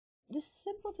the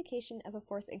simplification of a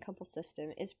force and couple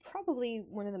system is probably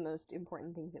one of the most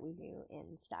important things that we do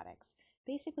in statics.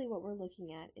 Basically, what we're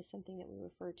looking at is something that we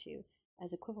refer to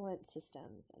as equivalent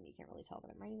systems, and you can't really tell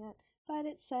that I'm writing that, but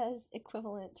it says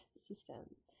equivalent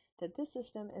systems, that this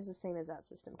system is the same as that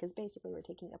system, because basically we're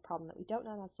taking a problem that we don't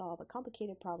know how to solve, a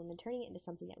complicated problem, and turning it into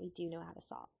something that we do know how to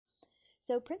solve.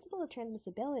 So principle of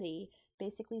transmissibility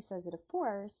basically says that a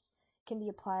force can be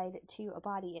applied to a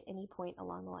body at any point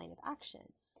along the line of action.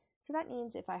 So that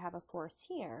means if I have a force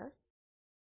here,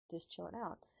 just chill it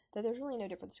out, that there's really no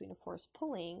difference between a force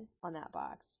pulling on that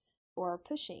box or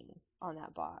pushing on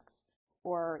that box,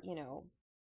 or, you know,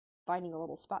 finding a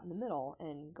little spot in the middle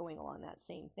and going along that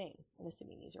same thing, and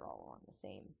assuming these are all along the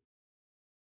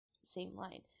same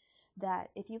line. That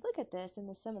if you look at this and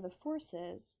the sum of the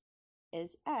forces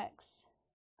is x,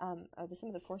 the sum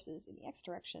of the forces in the x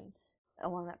direction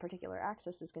along that particular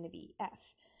axis is going to be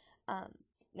f.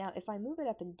 Now, if I move it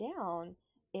up and down,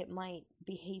 it might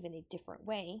behave in a different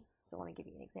way. So let me give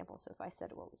you an example. So if I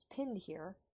said, well, it's pinned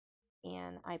here,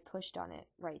 and I pushed on it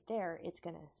right there, it's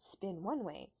going to spin one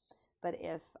way. But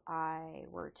if I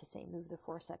were to say move the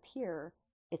force up here,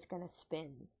 it's going to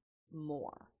spin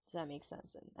more. Does that make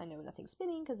sense? And I know nothing's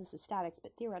spinning because this is statics,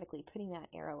 but theoretically putting that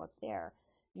arrow up there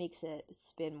makes it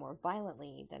spin more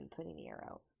violently than putting the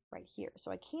arrow right here.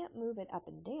 So I can't move it up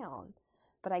and down,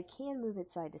 but I can move it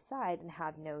side to side and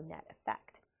have no net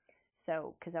effect.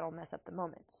 So, because that'll mess up the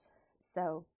moments.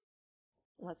 So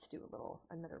let's do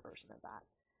another version of that.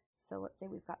 So let's say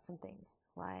we've got something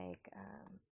like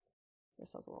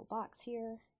there's a little box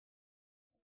here,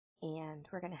 and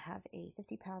we're going to have a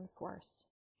 50-pound force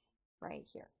right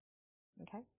here.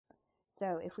 Okay,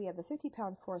 so if we have the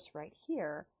 50-pound force right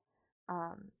here,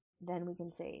 then we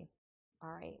can say,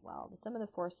 all right, well, the sum of the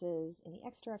forces in the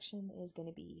x direction is going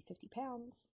to be 50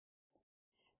 pounds.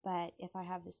 But if I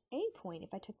have this A point,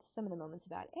 if I took the sum of the moments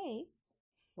about A,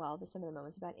 well, the sum of the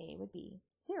moments about A would be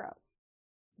 0.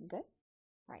 Good?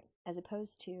 Right. As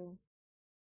opposed to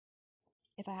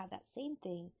if I have that same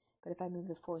thing, but if I move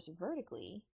the force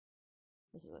vertically,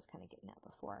 this is what I was kind of getting at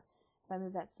before. If I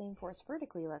move that same force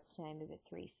vertically, let's say I move it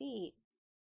 3 feet,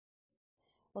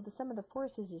 well, the sum of the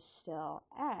forces is still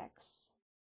x.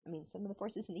 Sum of the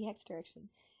forces in the x direction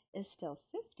is still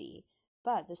 50,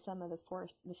 but the sum of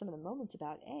the moments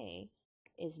about A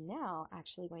is now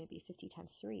actually going to be 50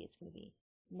 times 3. It's going to be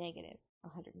negative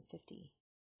 150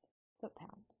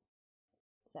 foot-pounds.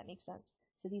 Does that make sense?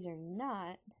 So these are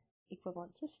not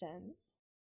equivalent systems,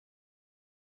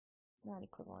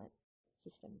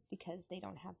 because they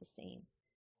don't have the same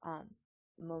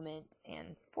moment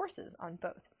and forces on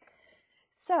both.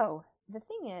 So the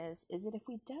thing is that if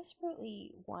we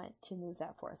desperately want to move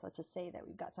that force, let's just say that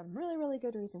we've got some really, really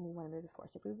good reason we want to move the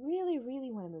force. If we really,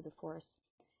 really want to move the force,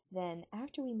 then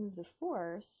after we move the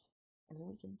force,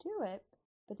 we can do it,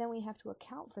 but then we have to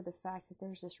account for the fact that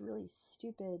there's this really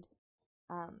stupid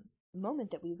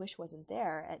moment that we wish wasn't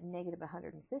there at negative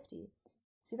 150.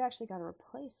 So you've actually got to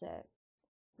replace it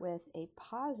with a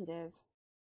positive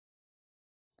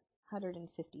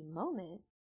 150 moment.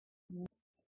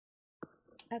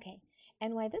 Okay,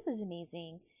 and why this is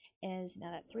amazing is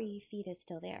now that 3 feet is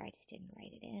still there. I just didn't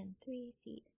write it in. 3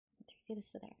 feet. 3 feet is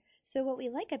still there. So what we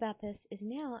like about this is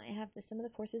now I have the sum of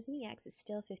the forces in the x is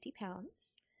still 50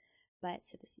 pounds, but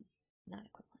so this is not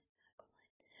equivalent.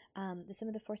 The sum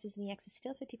of the forces in the x is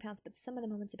still 50 pounds, but the sum of the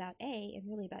moments about A, and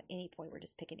really about any point, we're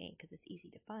just picking A because it's easy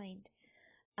to find,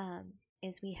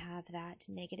 is we have that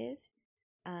negative,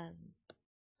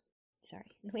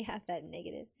 we have that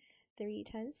negative 3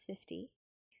 times 50,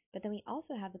 but then we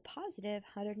also have the positive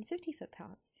 150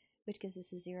 foot-pounds, which gives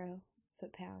us a 0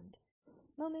 foot-pound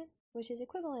moment, which is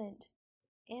equivalent.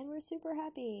 And we're super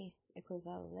happy.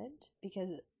 Equivalent,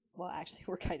 because, well, actually,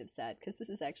 we're kind of sad because this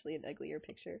is actually an uglier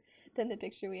picture than the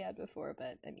picture we had before,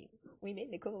 but, we made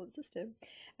an equivalent system.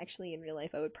 Actually, in real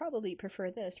life, I would probably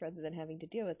prefer this rather than having to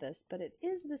deal with this, but it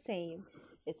is the same.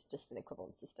 It's just an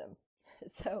equivalent system.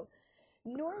 So,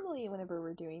 normally, whenever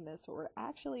we're doing this, what we're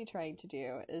actually trying to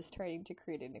do is trying to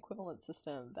create an equivalent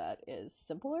system that is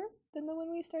simpler than the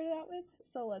one we started out with,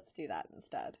 so let's do that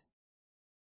instead.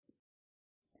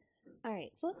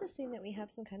 Alright, so let's assume that we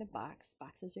have some kind of box.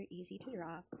 Boxes are easy to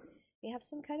draw. We have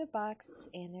some kind of box,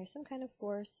 and there's some kind of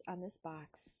force on this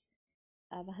box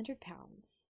of 100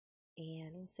 pounds.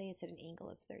 And we'll say it's at an angle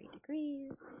of 30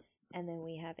 degrees. And then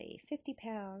we have a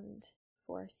 50-pound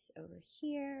force over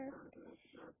here.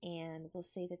 And we'll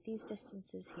say that these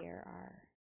distances here are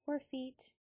 4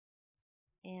 feet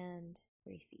and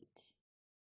 3 feet.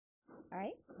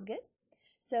 Alright, good?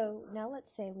 So now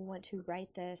let's say we want to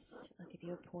write this, I'll give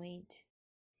you a point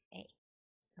A,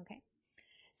 okay?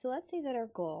 So let's say that our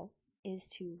goal is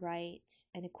to write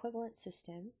an equivalent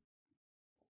system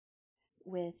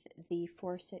with the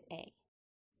force at A.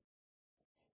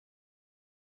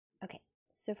 Okay,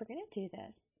 so if we're going to do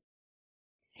this,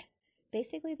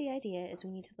 basically the idea is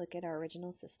we need to look at our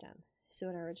original system. So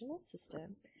in our original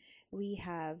system, we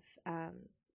have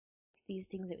these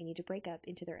things that we need to break up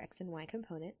into their x and y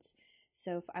components.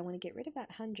 So if I want to get rid of that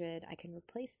 100, I can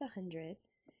replace the 100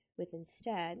 with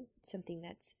instead something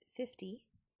that's 50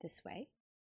 this way.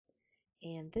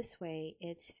 And this way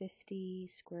it's 50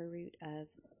 square root of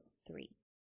 3.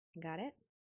 Got it?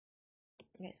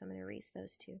 Okay, so I'm going to erase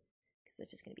those two because it's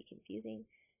just going to be confusing.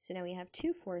 So now we have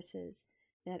two forces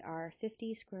that are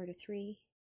 50 square root of 3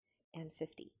 and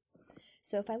 50.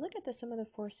 So if I look at the sum of the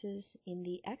forces in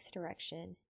the x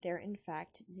direction, they're in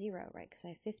fact 0, right? Because I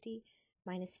have 50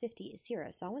 minus 50 is 0.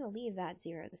 So I want to leave that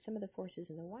 0. The sum of the forces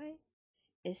in the y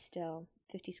is still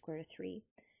 50 square root of 3.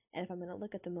 And if I'm going to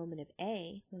look at the moment of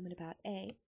A, the moment about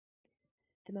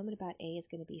A is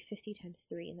going to be 50 times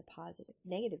 3 in the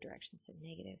negative direction, so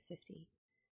negative 50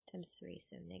 times 3,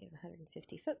 so negative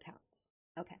 150 foot-pounds.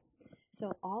 Okay,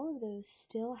 so all of those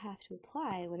still have to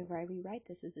apply whenever I rewrite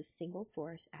this as a single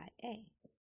force at A.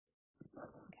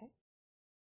 Okay.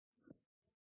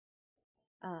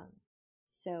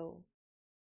 So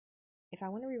if I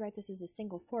want to rewrite this as a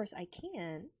single force, I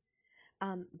can,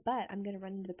 but I'm going to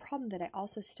run into the problem that I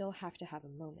also still have to have a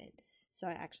moment. So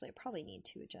I probably need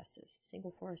to adjust this,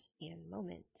 single force and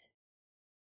moment.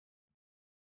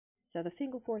 So the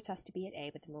single force has to be at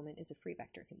A, but the moment is a free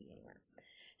vector, can be anywhere.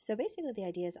 So basically the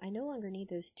idea is I no longer need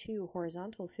those two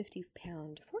horizontal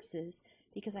 50-pound forces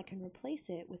because I can replace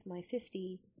it with my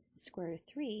 50 square root of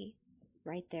 3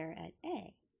 right there at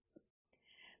A.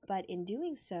 But in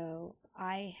doing so,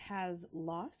 I have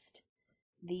lost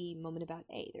the moment about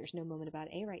A. There's no moment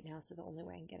about A right now, so the only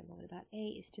way I can get a moment about A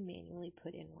is to manually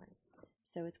put in one.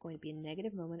 So it's going to be a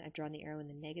negative moment. I've drawn the arrow in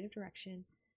the negative direction,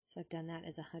 so I've done that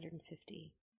as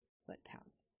 150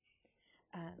 foot-pounds.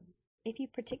 If you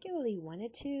particularly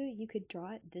wanted to, you could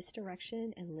draw it this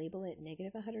direction and label it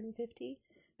negative 150,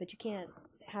 but you can't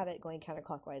have it going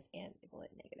counterclockwise and label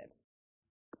it negative.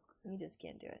 You just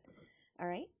can't do it. All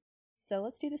right, so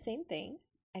let's do the same thing,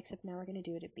 except now we're going to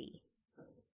do it at B.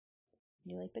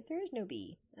 And you're like, but there is no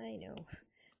B. I know.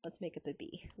 Let's make up a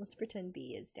B. Let's pretend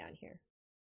B is down here.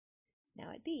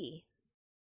 Now at B.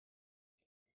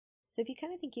 So if you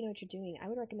kind of think you know what you're doing, I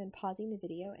would recommend pausing the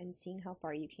video and seeing how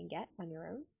far you can get on your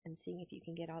own and seeing if you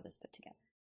can get all this put together.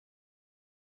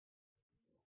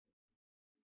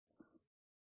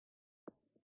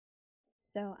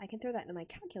 So I can throw that into my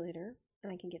calculator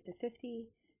and I can get the 50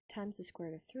 times the square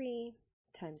root of 3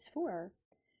 times 4.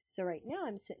 So right now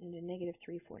I'm sitting at a negative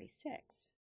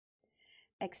 346.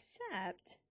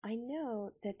 Except I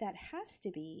know that that has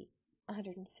to be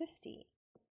 150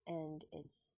 and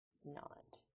it's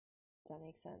not. Does that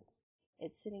make sense?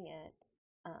 It's sitting at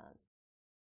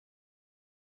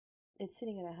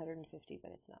 150,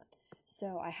 but it's not.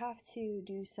 So I have to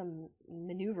do some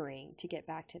maneuvering to get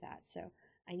back to that. So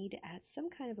I need to add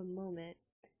some kind of a moment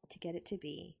to get it to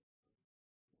be,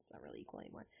 it's not really equal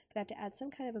anymore, but I have to add some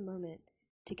kind of a moment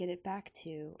to get it back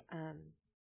to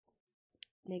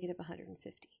negative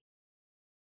 150.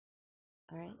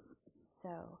 All right,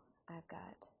 so I've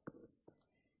got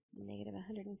negative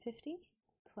 150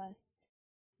 plus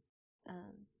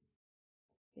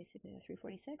basically the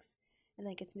 346, and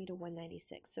that gets me to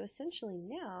 196. So essentially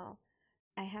now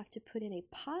I have to put in a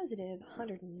positive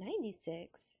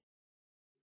 196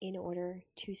 in order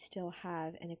to still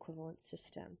have an equivalent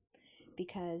system,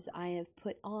 because I have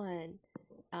put on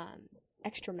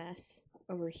extra mess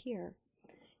over here,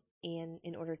 and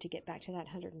in order to get back to that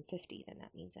 150, then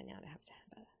that means I now have to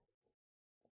have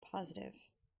a positive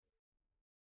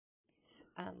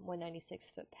 196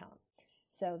 foot-pound.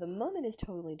 So the moment is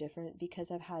totally different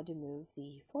because I've had to move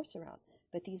the force around,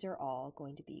 but these are all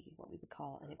going to be what we would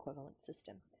call an equivalent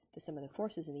system. The sum of the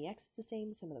forces in the x is the same,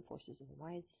 the sum of the forces in the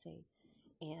y is the same,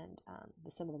 and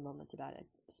the sum of the moments about a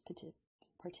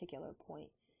particular point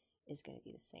is going to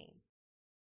be the same.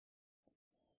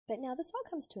 But now this all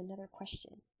comes to another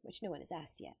question, which no one has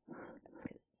asked yet. That's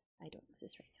because I don't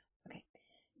exist right now. Okay,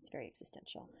 it's very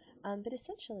existential. But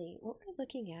essentially, what we're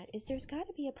looking at is there's got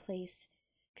to be a place,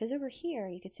 because over here,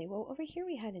 you could say, well, over here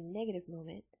we had a negative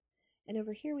moment, and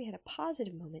over here we had a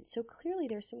positive moment, so clearly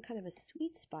there's some kind of a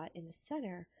sweet spot in the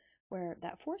center where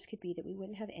that force could be that we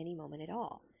wouldn't have any moment at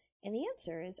all. And the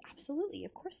answer is absolutely,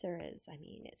 of course there is. I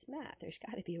mean, it's math. There's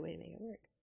got to be a way to make it work.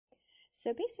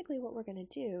 So basically what we're going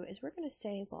to do is we're going to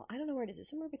say, well, I don't know where it is. It's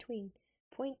somewhere between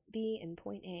point B and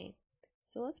point A.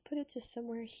 So let's put it to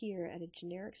somewhere here at a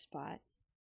generic spot.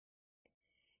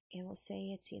 and we'll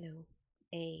say it's,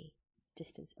 a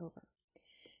distance over.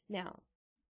 Now,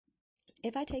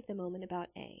 if I take the moment about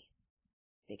A,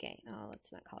 big A,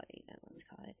 let's not call it A then, let's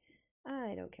call it,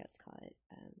 I don't care, let's call it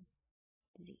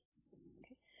Z.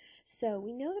 Okay. So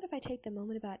we know that if I take the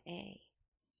moment about A,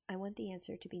 I want the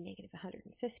answer to be negative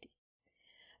 150.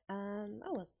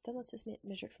 Well, then let's just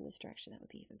measure it from this direction. That would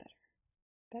be even better.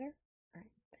 Better? All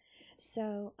right.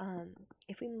 So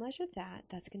if we measure that,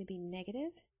 that's going to be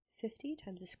negative 50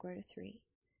 times the square root of 3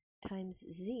 times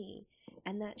Z,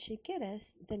 and that should get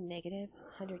us the negative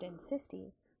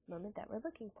 150 moment that we're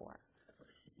looking for.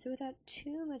 So without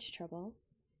too much trouble,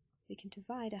 we can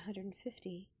divide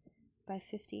 150 by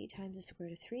 50 times the square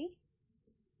root of 3.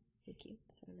 Thank you,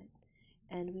 that's what I meant.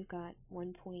 And we've got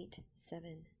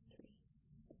 1.73.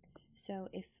 So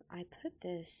if I put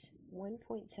this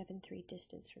 1.73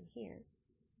 distance from here,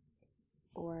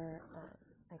 or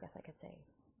I guess I could say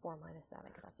 4 minus that. I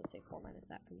could also say 4 minus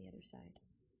that from the other side.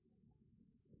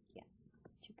 Yeah,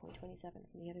 2.27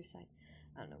 from the other side.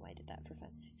 I don't know why I did that for fun.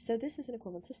 So this is an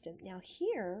equivalent system. Now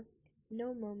here,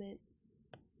 no moment,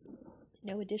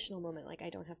 no additional moment, like I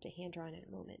don't have to hand draw in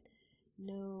a moment.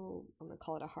 No, I'm going to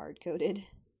call it a hard-coded.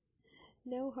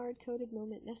 No hard-coded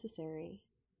moment necessary.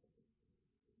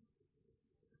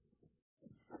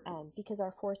 Because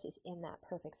our force is in that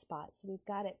perfect spot. So we've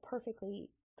got it perfectly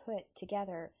put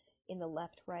together in the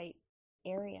left-right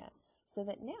area. So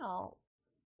that now,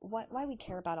 why we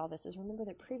care about all this is, remember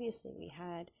that previously we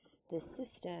had this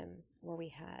system where we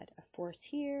had a force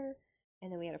here,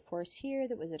 and then we had a force here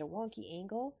that was at a wonky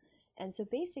angle. And so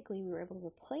basically we were able to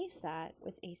replace that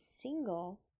with a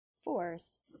single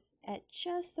force at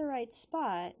just the right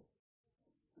spot,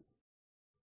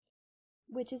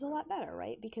 which is a lot better,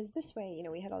 right? Because this way,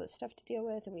 we had all this stuff to deal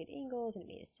with, and we had angles, and it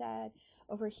made us sad.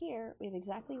 Over here, we have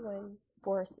exactly one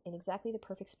force in exactly the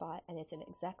perfect spot, and it's an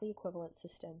exactly equivalent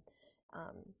system,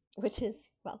 which is,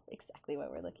 well, exactly what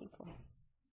we're looking for.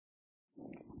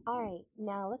 All right,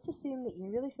 now let's assume that you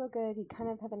really feel good, you kind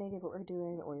of have an idea of what we're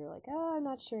doing, or you're like, oh, I'm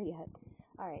not sure yet.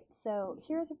 All right, so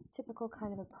here's a typical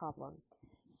kind of a problem.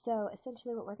 So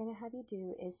essentially what we're going to have you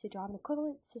do is to draw an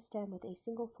equivalent system with a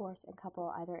single force and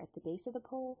couple either at the base of the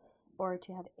pole or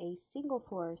to have a single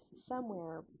force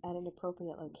somewhere at an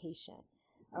appropriate location.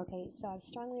 Okay, so I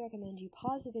strongly recommend you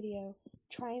pause the video,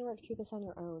 try and work through this on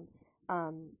your own.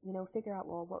 Figure out,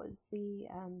 well, what was the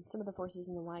some of the forces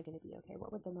in the Y going to be? Okay,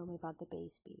 what would the moment about the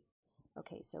base be?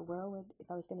 Okay, so where would,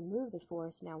 if I was going to move the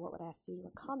force, now what would I have to do to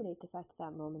accommodate the fact that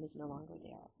that moment is no longer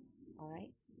there? All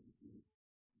right?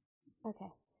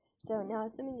 Okay, so now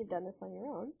assuming you've done this on your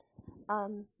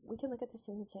own, we can look at this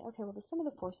and say, okay, well the sum of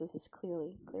the forces is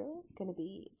clearly going to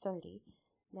be 30.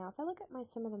 Now if I look at my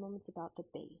sum of the moments about the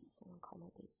base, I'm going to call my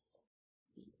base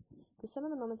B. The sum of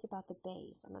the moments about the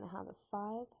base, I'm going to have a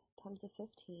 5 times a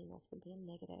 15, that's going to be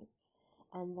a negative.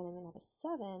 And then I'm going to have a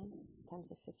 7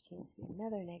 times a 15, that's going to be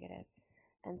another negative.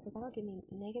 And so that'll give me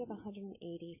negative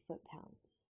 180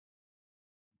 foot-pounds.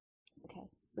 Okay,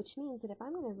 which means that if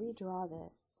I'm going to redraw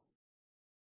this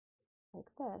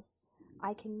like this,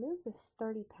 I can move this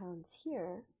 30 pounds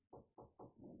here.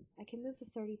 I can move the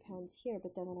 30 pounds here,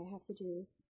 but then what I have to do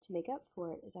to make up for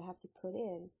it is I have to put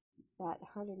in that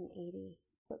 180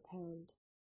 foot-pound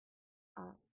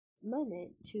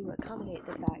moment to accommodate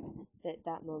the fact that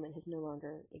that moment has no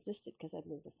longer existed because I've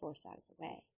moved the force out of the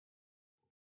way.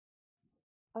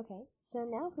 Okay, so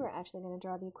now if we're actually going to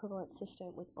draw the equivalent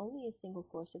system with only a single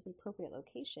force at the appropriate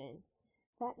location,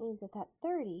 that means that that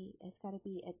 30 has got to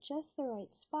be at just the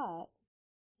right spot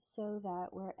so that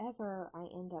wherever I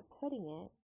end up putting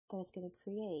it, that it's going to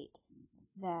create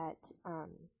that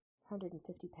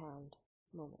 150-pound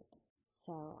moment.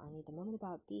 So I need the moment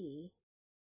about B,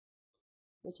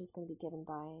 which is going to be given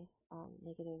by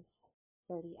negative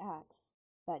 30x.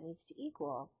 That needs to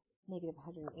equal negative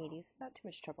 180, so without too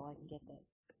much trouble I can get that,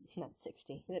 not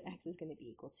 60, that x is going to be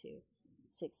equal to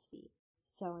 6 feet.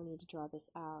 So I need to draw this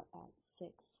out at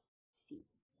 6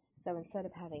 feet. So instead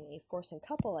of having a force and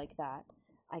couple like that,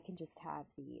 I can just have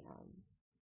the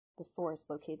force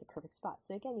locate the perfect spot.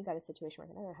 So again, you've got a situation where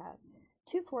I can either have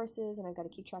two forces and I've got to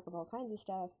keep track of all kinds of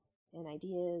stuff and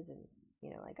ideas and,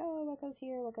 like, oh, what goes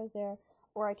here, what goes there,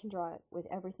 or I can draw it with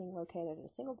everything located at a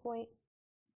single point,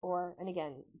 or, and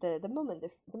again, the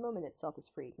moment itself is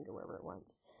free, it can go wherever it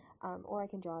wants, or I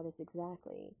can draw it as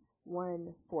exactly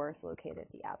one force located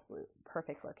at the absolute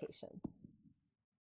perfect location.